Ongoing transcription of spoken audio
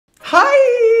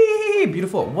Hi,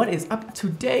 beautiful. What is up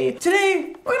today?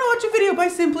 Today, we're gonna watch a video by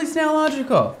Simply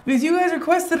Snailogical because you guys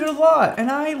requested it a lot, and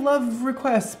I love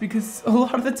requests because a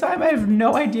lot of the time I have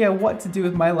no idea what to do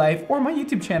with my life or my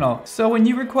YouTube channel. So when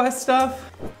you request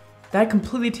stuff, that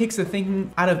completely takes the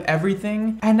thinking out of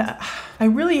everything, and I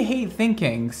really hate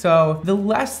thinking. So the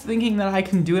less thinking that I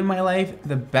can do in my life,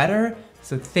 the better.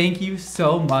 So thank you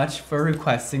so much for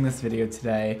requesting this video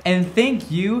today. And thank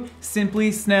you,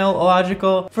 Simply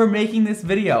Snailogical, for making this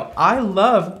video. I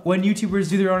love when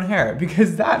YouTubers do their own hair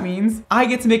because that means I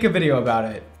get to make a video about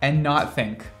it and not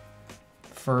think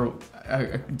for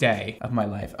a day of my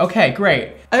life. Okay,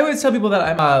 great. I always tell people that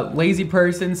I'm a lazy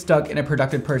person stuck in a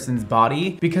productive person's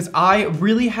body because I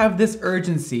really have this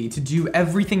urgency to do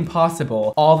everything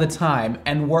possible all the time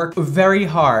and work very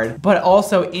hard, but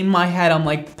also in my head, I'm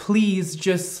like, please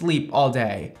just sleep all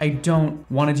day. I don't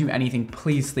want to do anything.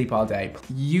 Please sleep all day.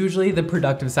 Usually the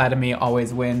productive side of me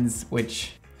always wins,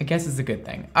 which I guess is a good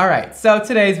thing. All right, so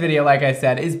today's video, like I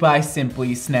said, is by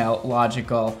Simply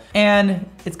Snailogical, and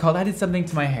it's called I Did Something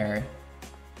to My Hair,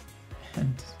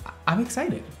 and I'm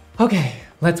excited. Okay,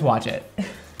 let's watch it.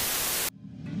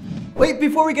 Wait,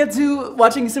 before we get to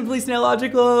watching Simply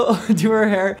Snailogical do her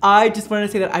hair, I just wanted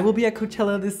to say that I will be at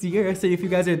Coachella this year, so if you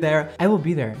guys are there, I will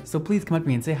be there. So please come up to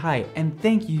me and say hi. And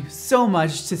thank you so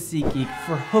much to SeatGeek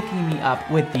for hooking me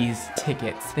up with these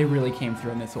tickets. They really came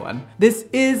through in this one. This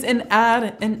is an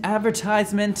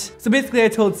advertisement. So basically I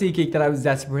told SeatGeek that I was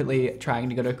desperately trying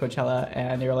to go to Coachella,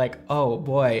 and they were like, oh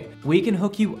boy, we can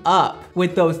hook you up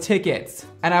with those tickets.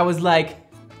 And I was like,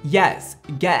 yes,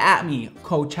 get at me,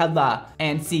 Coachella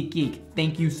and SeatGeek.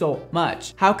 Thank you so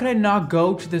much. How could I not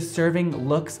go to the Serving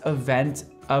Looks event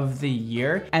of the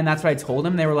year? And that's what I told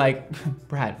them. They were like,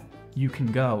 Brad, you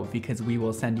can go because we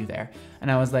will send you there. And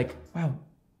I was like, wow,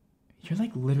 you're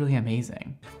like literally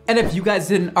amazing. And if you guys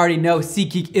didn't already know,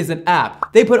 SeatGeek is an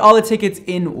app. They put all the tickets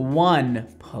in one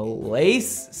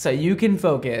place so you can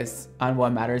focus on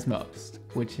what matters most,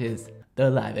 which is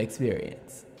the live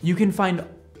experience. You can find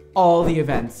all the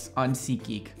events on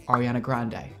SeatGeek. Ariana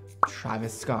Grande,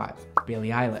 Travis Scott, Billie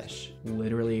Eilish.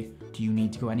 Literally, do you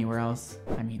need to go anywhere else?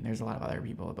 I mean, there's a lot of other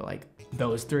people, but like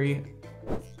those three,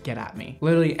 get at me.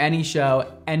 Literally any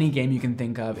show, any game you can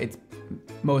think of, it's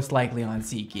most likely on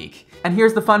SeatGeek. And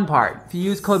here's the fun part. If you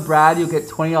use code BRAD, you'll get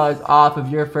 $20 off of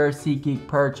your first SeatGeek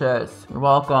purchase. You're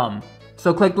welcome.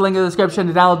 So click the link in the description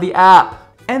to download the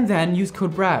app. And then use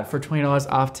code BRAD for $20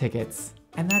 off tickets.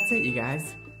 And that's it, you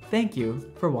guys. Thank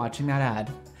you for watching that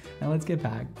ad. Now let's get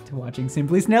back to watching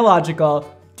Simply Snailogical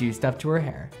do stuff to her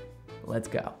hair. Let's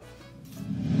go.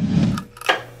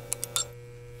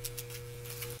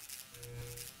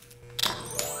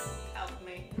 Help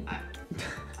me. I'm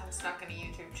stuck in a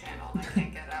YouTube channel and I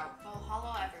can't get out. Well,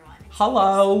 hello everyone.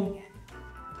 Hello.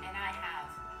 And I have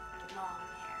long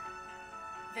hair.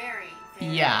 Very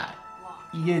Yeah,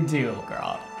 long. you do,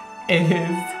 girl. It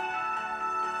is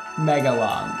mega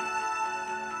long.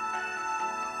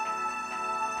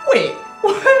 Wait,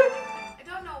 what? I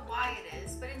don't know why it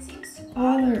is, but it seems to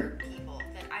bother people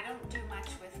that I don't do much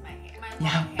with my hair. My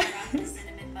long hair on the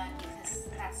cinnamon bun because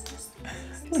that's just the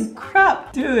easiest. Holy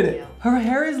crap, dude. Her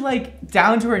hair is like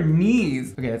down to her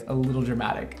knees. Okay, that's a little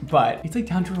dramatic, but it's like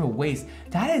down to her waist.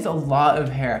 That is a lot of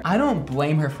hair. I don't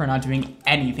blame her for not doing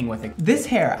anything with it. This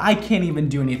hair, I can't even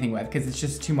do anything with because it's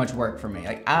just too much work for me.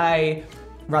 Like, I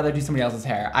rather do somebody else's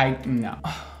hair. No.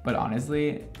 But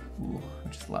honestly, ooh, I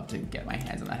just love to get my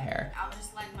hands on that hair. I'll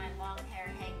just let my long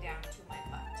hair hang down to my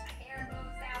butt. My hair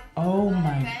goes out. Oh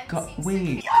my god,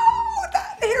 wait. Yo,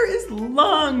 that hair is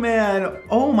long, man.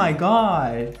 Oh my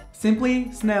god. Simply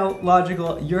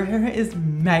Snailogical, your hair is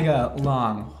mega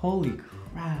long. Holy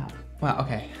crap. Wow,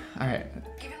 okay, all right.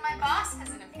 Even my boss has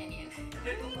an opinion.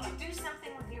 You need to do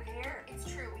something with your hair.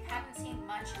 It's true, we haven't seen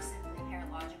much of Simply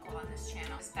Hairdresser on this channel.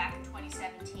 Back in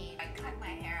 2017, I cut my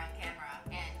hair on camera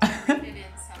and created in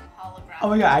some holographic. Oh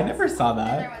my god, I never saw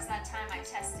that. There was that time I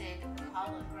tested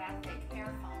holographic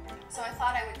hair foam. So I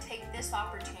thought I would take this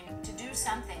opportunity to do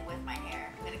something with my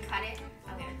hair. I'm gonna cut it,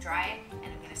 I'm gonna dry it,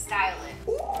 and I'm gonna style it.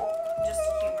 Ooh. Just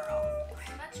to humor all.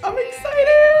 I'm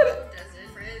excited. Does it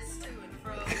frizz to and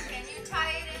fro? Can you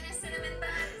tie it in a cinnamon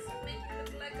bun? Make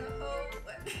it look like a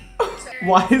hoe?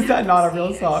 Why is that not a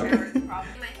real song? My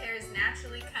hair is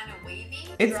naturally kind of wavy.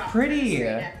 It's pretty.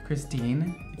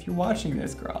 Cristine, if you're watching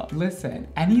this, girl, listen,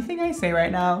 anything I say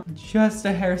right now, just a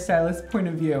hairstylist point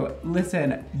of view.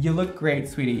 Listen, you look great,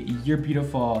 sweetie. You're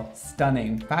beautiful,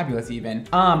 stunning, fabulous even.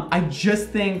 I just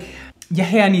think your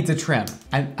hair needs a trim,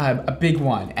 a big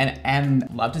one, and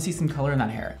love to see some color in that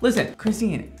hair. Listen,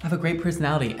 Cristine, I have a great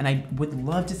personality, and I would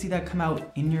love to see that come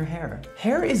out in your hair.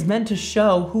 Hair is meant to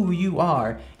show who you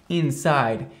are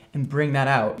inside and bring that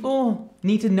out. Oh,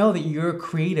 need to know that you're a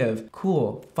creative,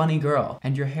 cool, funny girl,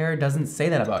 and your hair doesn't say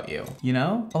that about you, you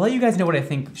know? I'll let you guys know what I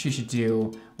think she should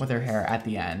do with her hair at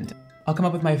the end. I'll come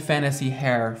up with my fantasy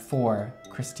hair for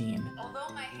Cristine.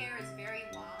 Although my hair is very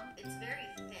long, it's very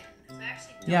thin. So I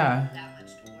actually don't Yeah, have that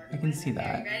much to work I can with. see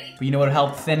that. Okay, ready? But you know what would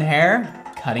help thin hair?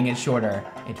 Cutting it shorter.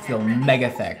 It'd feel mega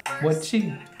thick. What's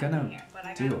she gonna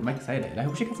do? I'm excited. I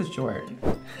hope she cuts it short. Do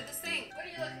this thing. What are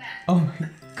you looking at? Oh my You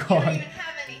don't god. even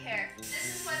have any hair.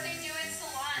 This is what they do in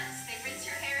salons. They rinse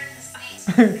your hair in the snake.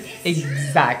 It's true.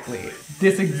 Exactly.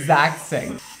 This exact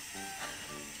thing.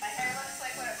 My hair looks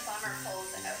like what a plumber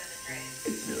pulls out of the drain.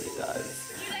 It really does.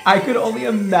 I could only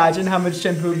imagine how much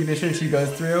shampoo and conditioner she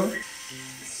goes through.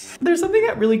 There's something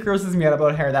that really grosses me out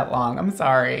about hair that long. I'm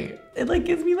sorry. It like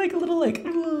gives me like a little like,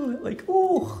 ooh.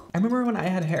 I remember when I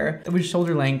had hair that was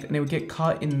shoulder length and it would get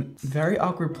caught in very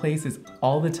awkward places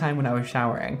all the time when I was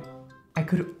showering. I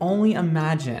could only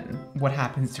imagine what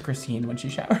happens to Cristine when she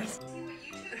showers. See what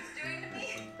YouTube is doing to me?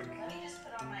 Let me just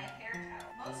put on my hair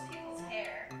towel. Most people's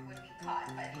hair would be caught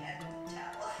by the end of the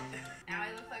towel. Now I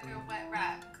look like a wet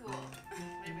rat. Cool.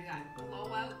 What do we got?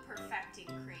 Blowout perfecting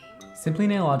cream. Simply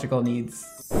Snailogical needs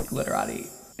glitterati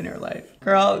in her life.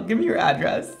 Girl, give me your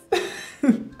address.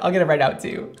 I'll get it right out to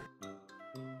you.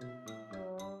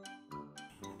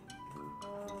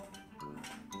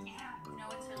 You know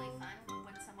what's really fun?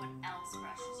 When someone else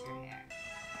brushes your hair.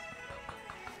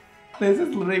 This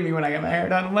is literally me when I get my hair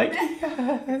done. I'm like,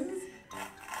 yes.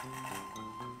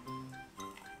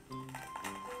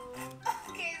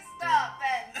 Okay, stop.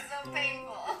 That's so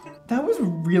painful. That was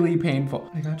really painful.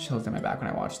 I got chills in my back when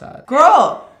I watched that.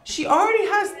 Girl, she already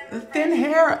has thin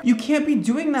hair. You can't be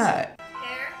doing that.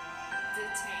 Hair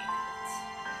detained.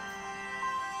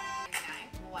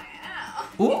 Wow.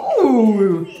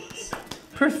 Ooh,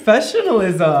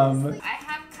 professionalism. I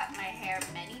have cut my hair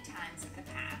many times in the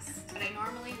past, but I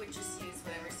normally would just use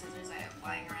whatever scissors I have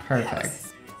lying around the Perfect.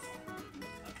 house.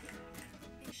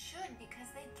 They should, because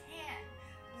they can.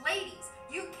 Ladies,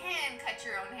 you can cut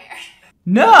your own hair.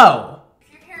 No.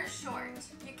 If your hair is short,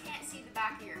 you can't see the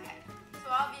back of your head. So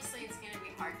obviously it's going to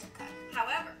be hard to cut.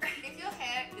 However, if your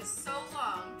hair is so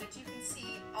long that you can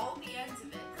see all the ends of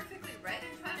it perfectly right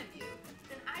in front of you,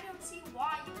 then I don't see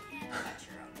why you can't cut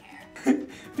your own hair.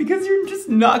 Because you're just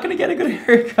not gonna get a good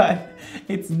haircut.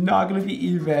 It's not gonna be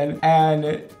even,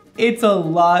 and it's a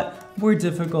lot more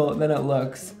difficult than it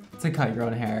looks to cut your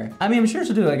own hair. I mean, I'm sure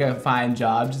she'll do like a fine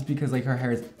job just because like her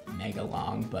hair is mega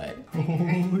long, but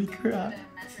holy crap.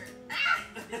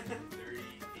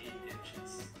 38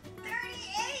 inches.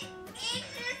 38 inches?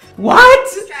 What?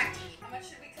 Distract me. How much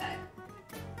should we cut?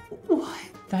 What?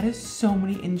 That is so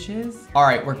many inches. All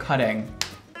right, we're cutting.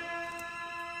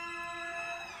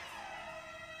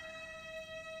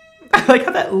 I like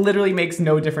how that literally makes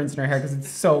no difference in her hair because it's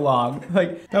so long.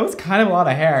 Like, that was kind of a lot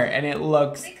of hair and it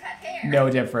looks They cut hair. no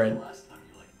different. Last time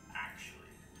you like actually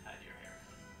had your hair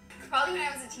cut? Probably when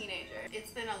I was a teenager.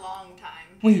 It's been a long time.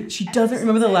 Wait, she doesn't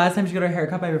remember the last time she got her hair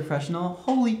cut by a professional?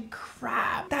 Holy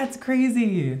crap, that's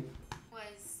crazy. Was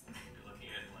You're looking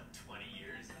at what, 20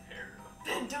 years of hair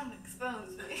growth? don't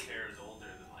expose me. This hair is older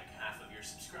than like half of your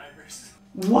subscribers.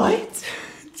 What?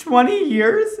 20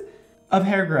 years of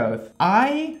hair growth.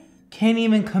 I can't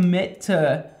even commit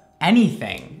to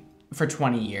anything for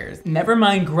 20 years. Never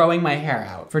mind growing my hair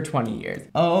out for 20 years.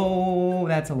 Oh,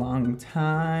 that's a long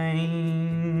time.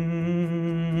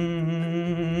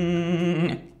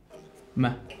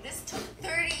 This took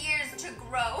 30 years to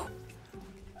grow.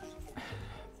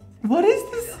 What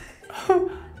is this? An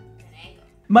angle.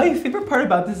 My favorite part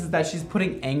about this is that she's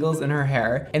putting angles in her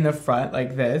hair in the front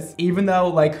like this, even though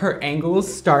like her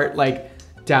angles start like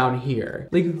down here.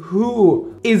 Like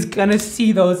who is gonna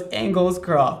see those angles,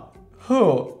 girl?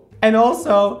 Who? And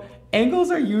also,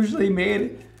 angles are usually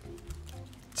made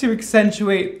to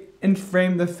accentuate and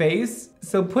frame the face.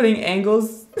 So putting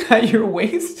angles at your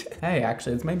waist, hey,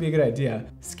 actually, this might be a good idea.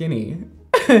 Skinny.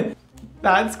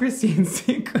 That's Cristine's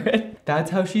secret. That's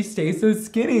how she stays so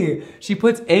skinny. She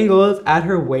puts angles at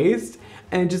her waist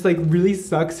and just like really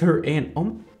sucks her in.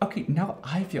 Oh, okay, now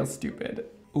I feel stupid.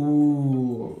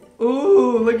 Ooh,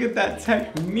 ooh, look at that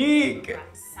technique.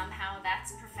 Somehow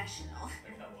that's professional.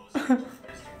 Like how most people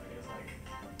first do is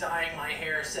like dyeing my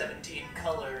hair 17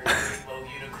 colors, rainbow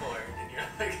unicorn, and you're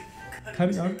like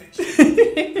Cutting off.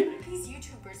 These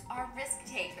YouTubers are risk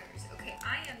takers, okay?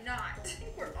 I am not. I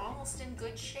think we're almost in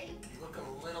good shape. You look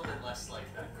a little bit less like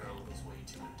that girl who's way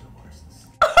too into horses.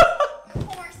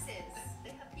 Horses,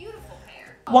 they have beautiful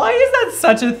hair. Why is that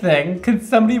such a thing? Could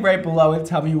somebody right below and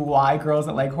tell me why girls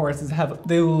that like horses have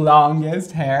the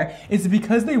longest hair? Is it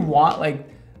because they want like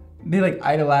they like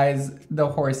idolize the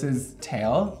horse's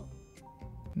tail.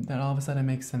 That all of a sudden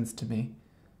makes sense to me.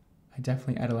 I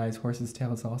definitely idolize horses'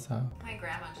 tails also. My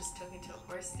grandma just took me to a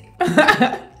horse stable one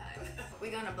time.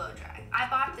 We're gonna blow dry. I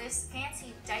bought this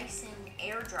fancy Dyson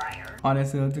air dryer.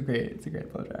 Honestly, it's great. It's a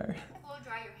great blow dryer. Blow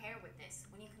dry your hair with this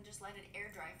when you can just let it air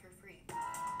dry for free.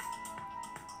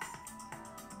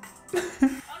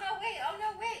 Oh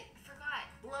no wait, forgot.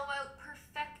 Blow out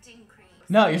perfecting cream.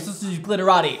 No, you're supposed to use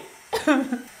glitterati.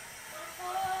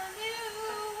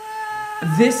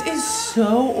 This is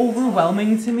so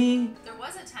overwhelming to me. There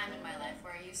was a time in my life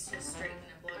where I used to straighten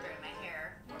and blow dry my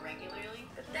hair more regularly,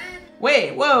 but then...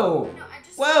 Wait, whoa. No, I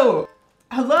just... Whoa.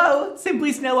 Hello,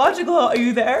 Simply Snailogical, are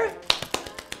you there?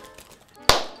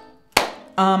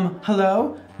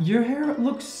 Hello? Your hair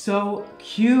looks so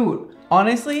cute.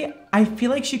 Honestly, I feel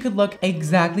like she could look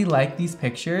exactly like these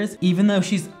pictures, even though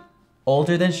she's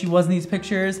older than she was in these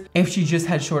pictures. If she just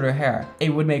had shorter hair,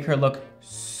 it would make her look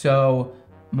so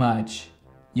much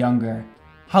younger.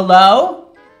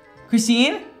 Hello?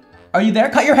 Cristine? Are you there?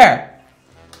 Cut your hair.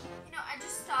 You know, I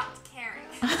just stopped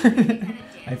caring.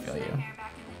 I feel you.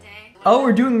 Oh,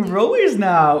 we're doing rollers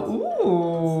now.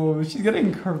 Ooh, she's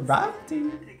getting crafty.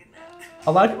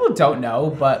 A lot of people don't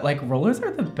know, but like rollers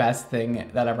are the best thing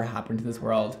that ever happened to this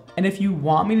world. And if you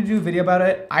want me to do a video about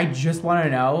it, I just want to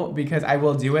know because I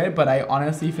will do it. But I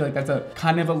honestly feel like that's a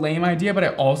kind of a lame idea, but I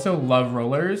also love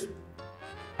rollers.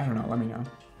 I don't know, let me know.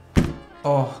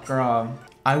 Oh, girl,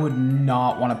 I would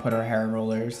not want to put her hair in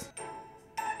rollers.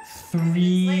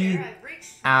 3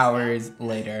 hours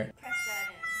later.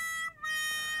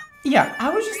 Yeah, I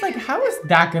was just like, how is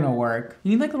that gonna work? You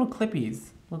need like little clippies,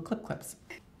 little clips.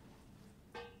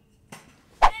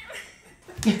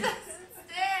 It doesn't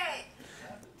stay.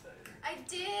 I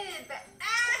did, but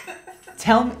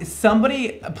Tell me,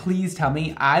 somebody please tell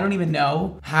me, I don't even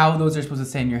know how those are supposed to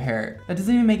stay in your hair. That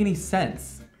doesn't even make any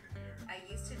sense. I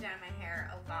used to dye my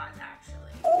hair a lot,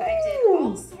 actually. I did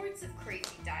all sorts of crazy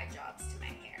dye jobs to my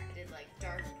hair. I did like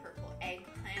dark purple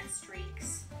eggplant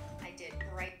streaks. I did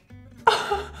bright...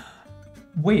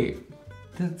 Wait,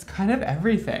 that's kind of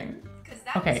everything. Because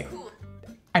that was cool.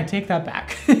 I take that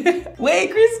back. Wait,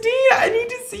 Cristine, I need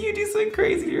to see you do something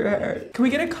crazy to your hair. Can we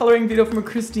get a coloring video from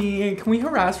Cristine? Can we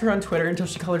harass her on Twitter until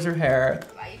she colors her hair?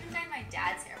 I even dyed my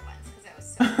dad's hair once because I was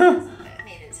so impressed that it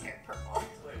made his hair purple.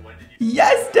 Wait, when did you...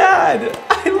 Yes, Dad!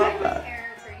 I love My that.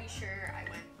 hair, pretty sure I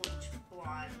went bleach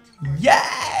blonde.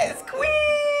 Yes,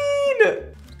 queen!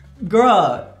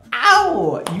 Girl,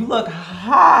 ow! You look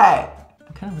hot.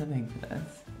 I'm kind of living for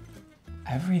this.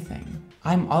 Everything.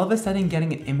 I'm all of a sudden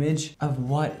getting an image of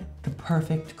what the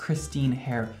perfect Cristine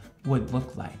hair would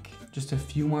look like. Just a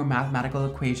few more mathematical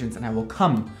equations and I will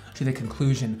come to the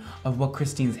conclusion of what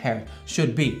Cristine's hair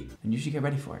should be. And you should get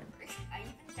ready for it. I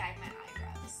even dyed my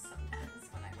eyebrows sometimes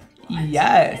when I went blonde.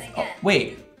 Yes. And Oh, again,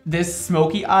 wait, this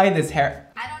smoky eye, this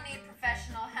hair. I don't need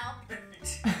professional help.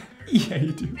 Yeah,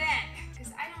 you do. Then,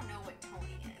 because I don't know what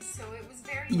toning is, so it was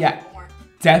very Yeah. orange.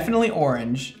 Definitely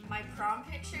orange. My prom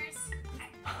pictures,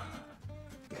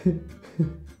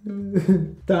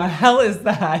 The hell is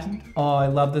that? Oh, I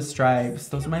love the stripes.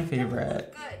 Those are my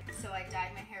favorite. good. So I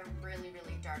dyed my hair really,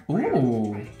 really dark Ooh. brown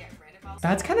to try to get rid of all.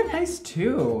 That's kind of nice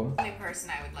too. The only person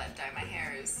I would let dye my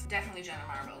hair is definitely Jenna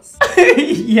Marbles.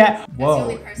 Yeah. the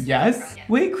only Whoa. person Yes. yeah.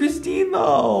 Wait, Cristine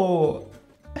though.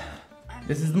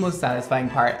 This is the most satisfying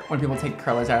part when people take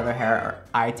curlers out of their hair, or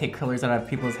I take curlers out of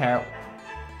people's hair.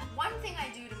 One thing I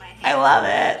do to my I hair. love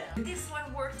it. This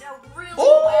one worked out really well.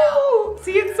 Oh,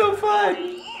 see, it's so fun.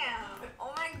 Yeah.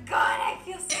 Oh my god, I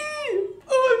feel so.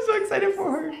 Oh, I'm so excited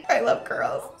for her. I love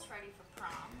curls. Almost ready for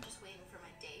prom. Just waiting for my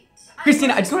date.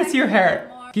 Christina, I just want to see your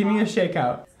hair. Give me a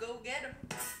shakeout. Let's go get him.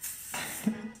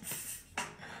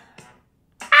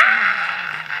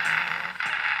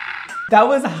 That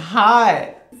was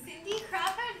hot. Cindy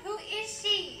Crawford, who is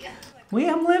she? Wait,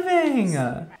 I'm living.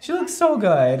 She looks so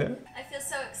good. I feel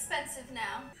so expensive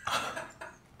now.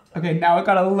 Okay, now it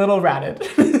got a little ratted.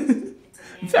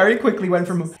 Very quickly went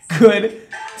from good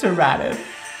to ratted.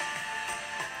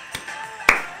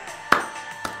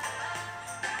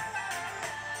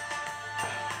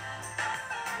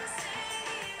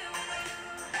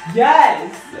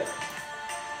 Yes!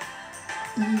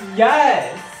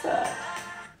 Yes!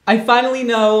 I finally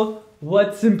know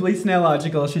what Simply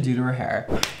Snailogical should do to her hair.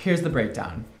 Here's the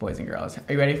breakdown, boys and girls. Are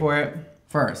you ready for it?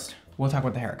 First, we'll talk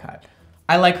about the haircut.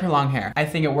 I like her long hair. I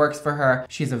think it works for her.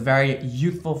 She has a very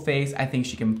youthful face. I think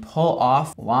she can pull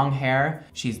off long hair.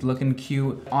 She's looking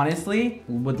cute. Honestly,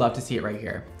 would love to see it right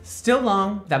here. Still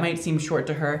long, that might seem short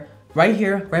to her. Right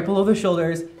here, right below the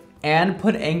shoulders, and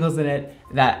put angles in it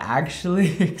that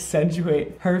actually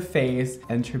accentuate her face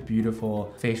and her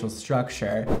beautiful facial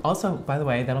structure. Also, by the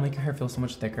way, that'll make your hair feel so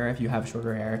much thicker if you have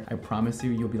shorter hair. I promise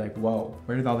you, you'll be like, whoa,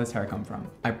 where did all this hair come from?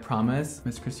 I promise,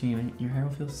 Miss Cristine, your hair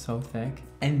will feel so thick.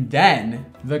 And then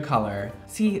the color.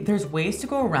 See, there's ways to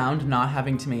go around not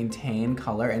having to maintain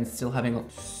color and still having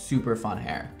super fun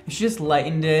hair. She just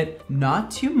lightened it,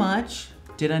 not too much.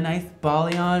 Did a nice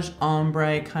balayage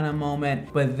ombre kind of moment,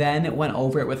 but then it went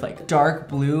over it with like dark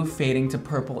blue fading to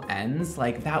purple ends.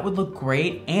 Like that would look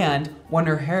great. And when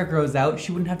her hair grows out,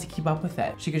 she wouldn't have to keep up with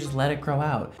it. She could just let it grow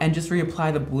out and just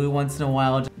reapply the blue once in a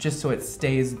while just so it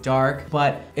stays dark,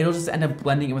 but it'll just end up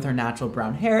blending it with her natural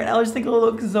brown hair. And I just think it'll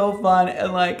look so fun.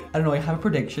 And like, I don't know, I have a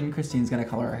prediction. Cristine's gonna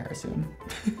color her hair soon.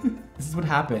 This is what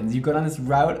happens. You go down this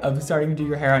route of starting to do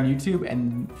your hair on YouTube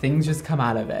and things just come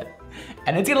out of it.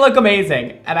 And it's gonna look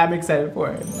amazing, and I'm excited for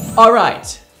it. All right,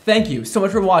 thank you so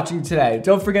much for watching today.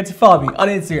 Don't forget to follow me on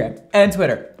Instagram and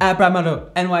Twitter at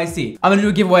Mondo NYC. I'm gonna do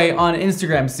a giveaway on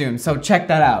Instagram soon, so check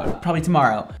that out, probably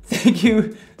tomorrow. Thank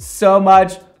you so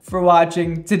much for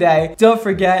watching today. Don't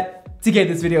forget to give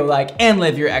this video a like and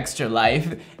live your extra life,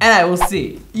 and I will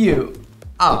see you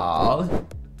all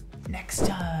next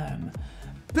time.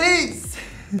 Peace!